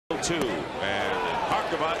0-2,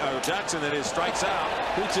 and Jackson that is strikes out.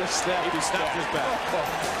 He just snapped his bat.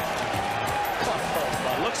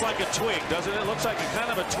 Looks like a twig, doesn't it? Looks like a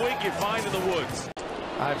kind of a twig you find in the woods.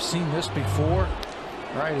 I've seen this before,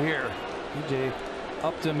 right here. DJ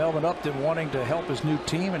Upton, Melvin Upton, wanting to help his new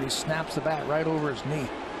team, and he snaps the bat right over his knee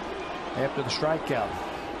after the strikeout.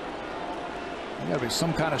 You got to be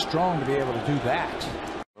some kind of strong to be able to do that.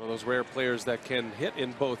 One of those rare players that can hit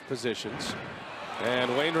in both positions.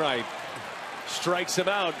 And Wainwright strikes him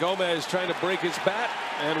out. Gomez trying to break his bat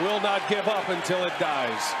and will not give up until it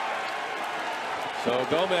dies. So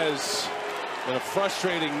Gomez in a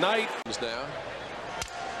frustrating night. Now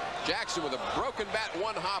Jackson with a broken bat,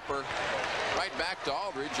 one hopper right back to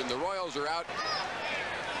Aldridge, and the Royals are out.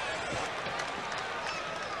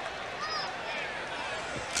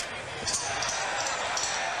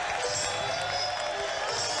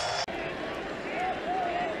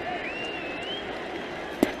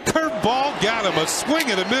 Curveball got him, a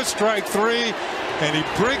swing and a miss, strike three, and he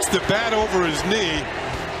breaks the bat over his knee.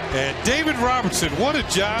 And David Robertson, what a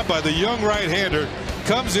job by the young right-hander,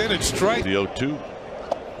 comes in and strikes. The 0-2,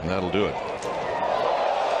 and that'll do it.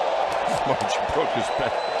 March broke his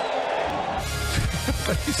back.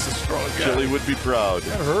 He's a strong guy. Chili would be proud.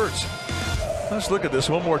 That hurts. Let's look at this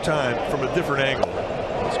one more time from a different angle.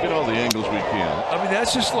 Let's get all the angles we can. I mean,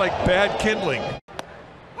 that's just like bad kindling.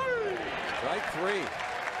 Strike three.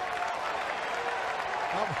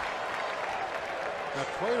 Now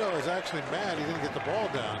Cueto is actually mad he didn't get the ball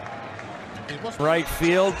down. Right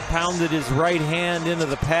field, pounded his right hand into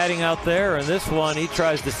the padding out there, and this one he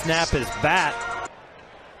tries to snap his bat.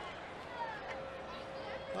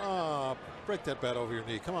 Break that bat over your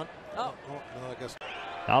knee. Come on. Oh. No, I guess.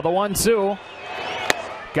 Now the 1-2.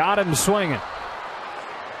 Got him swinging.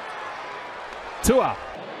 2 out.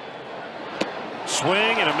 Swing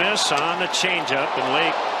and a miss on the changeup, and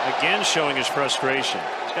Lake again showing his frustration.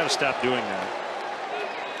 He's got to stop doing that.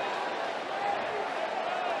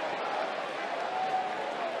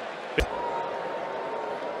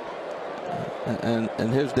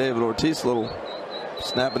 And here's David Ortiz, little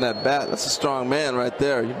snapping that bat. That's a strong man right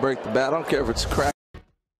there. You break the bat. I don't care if it's cracked.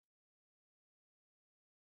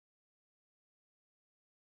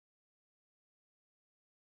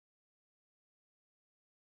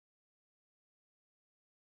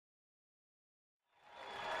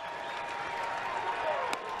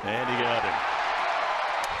 And he got him.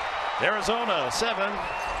 Arizona 7,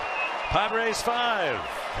 Padres 5.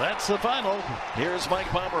 That's the final. Here's Mike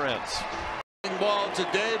Pomerantz. Ball to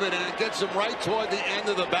David, and it gets him right toward the end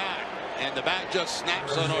of the bat, and the bat just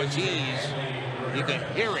snaps on Ortiz. You can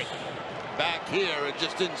hear it back here. It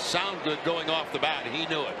just didn't sound good going off the bat. He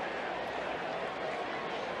knew it.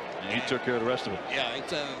 And he took care of the rest of it. Yeah,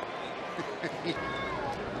 it's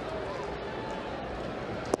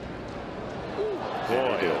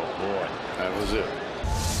boy, oh boy, that was it.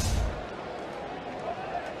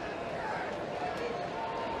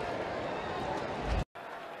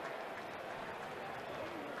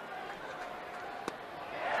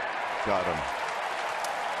 Got him.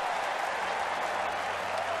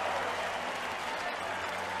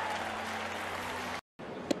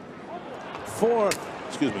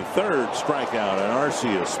 Third strikeout, and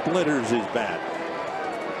Arcia splinters his bat.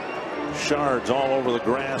 Shards all over the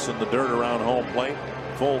grass and the dirt around home plate.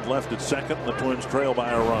 Fold left at second, and the Twins trail by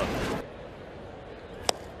a run.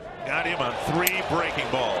 Got him on 3 breaking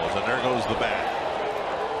balls, and there goes the bat.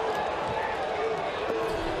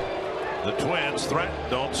 The Twins threat,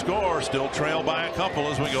 don't score, still trail by a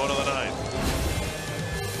couple as we go to the 9th.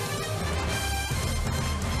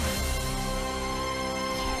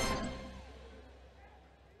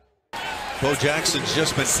 Bo Jackson's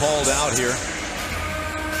just been called out here.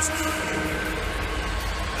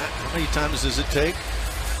 How many times does it take?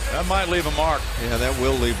 That might leave a mark. Yeah, that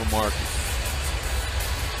will leave a mark.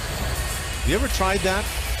 Have you ever tried that?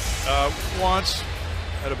 Once,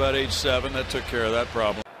 at about age 7. That took care of that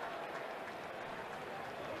problem.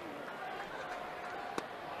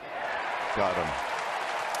 Got him.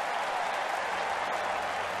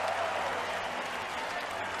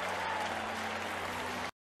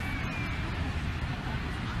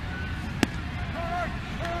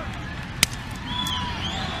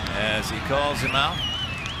 As he calls him out.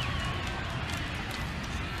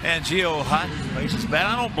 And Gio hot makes his bat.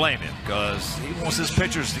 I don't blame him because he wants his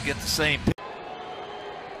pitchers to get the same pitch.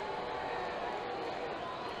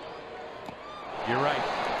 You're right.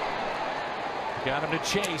 Got him to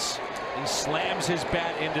chase. He slams his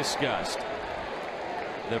bat in disgust.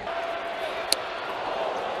 No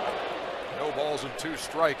balls and 2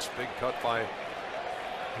 strikes. Big cut by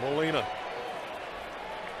Molina.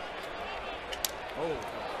 Oh,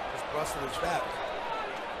 rustled his bat.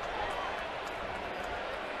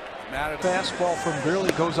 Fastball from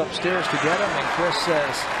Gurley goes upstairs to get him, and Chris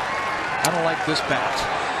says, I don't like this bat.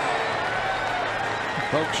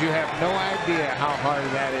 Folks, you have no idea how hard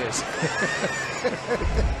that is.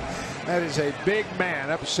 That is a big man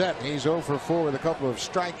upset. He's 0 for 4 with a couple of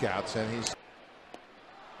strikeouts, and he's.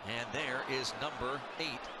 And there is number 8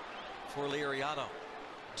 for Liriano.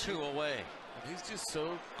 2 away. He's just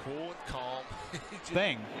so cool and calm.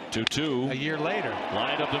 Thing. 2-2. A year later.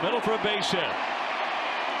 Lined up the middle for a base hit.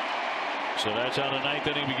 So that's how the ninth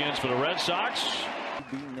inning begins for the Red Sox.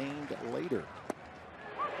 Be named later.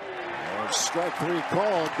 Strike 3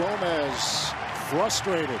 called. Gomez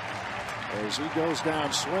frustrated as he goes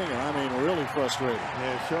down swinging. I mean, really frustrated.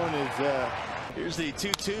 Yeah, showing his. Here's the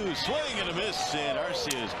 2-2 swing and a miss, and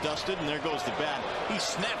Arcia is dusted, and there goes the bat. He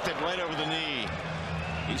snapped it right over the knee.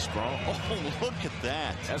 He's strong. Oh, look at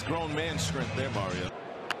that. That's grown man strength there, Mario.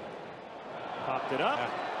 Popped it up.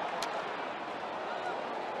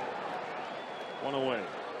 1 away.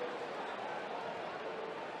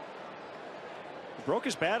 He broke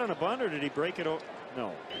his bat on a bunt, or did he break it?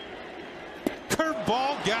 No.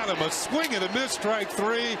 Curveball got him. A swing and a miss, strike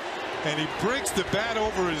 3, and he breaks the bat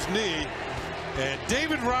over his knee. And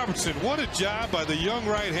David Robertson, what a job by the young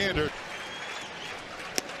right-hander.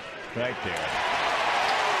 Right there.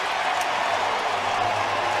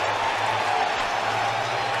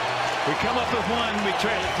 We come up with one. We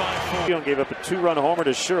trail it 5-4. Young gave up a 2-run homer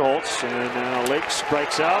to Scherholtz, and now Lake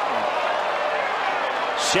strikes out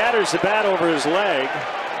and shatters the bat over his leg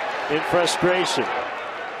in frustration.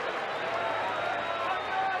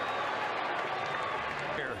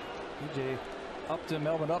 DJ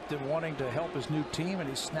Melvin Upton wanting to help his new team, and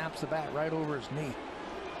he snaps the bat right over his knee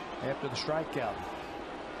after the strikeout.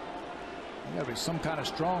 You got to be some kind of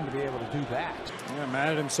strong to be able to do that. Yeah, mad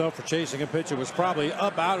at himself for chasing a pitch. It was probably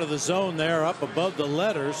up out of the zone there, up above the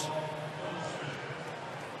letters.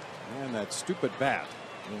 And that stupid bat.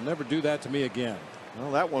 You'll never do that to me again.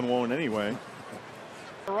 Well, that one won't anyway.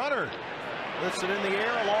 The runner lifts it in the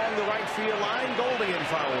air along the right field line. Goldie in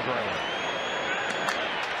foul ground.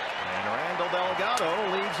 And Randall Delgado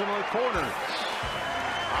leads in the corner.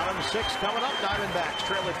 Bottom 6 coming up. Diamondbacks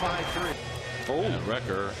trail at 5-3. Oh,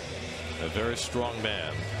 Wrecker, a very strong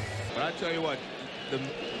man. But I tell you what, the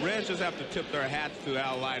Reds just have to tip their hats to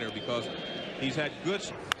Al Leiter because he's had good.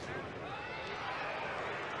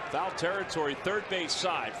 Foul territory, third base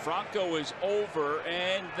side. Franco is over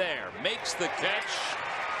and there. Makes the catch.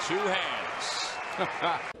 2 hands.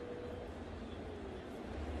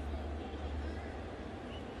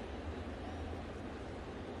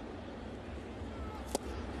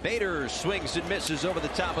 Bader swings and misses over the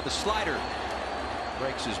top of the slider.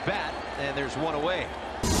 Breaks his bat, and there's 1 away.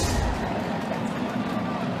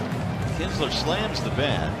 Kinsler slams the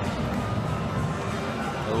bat.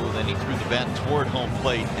 Oh, then he threw the bat toward home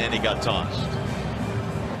plate, and he got tossed.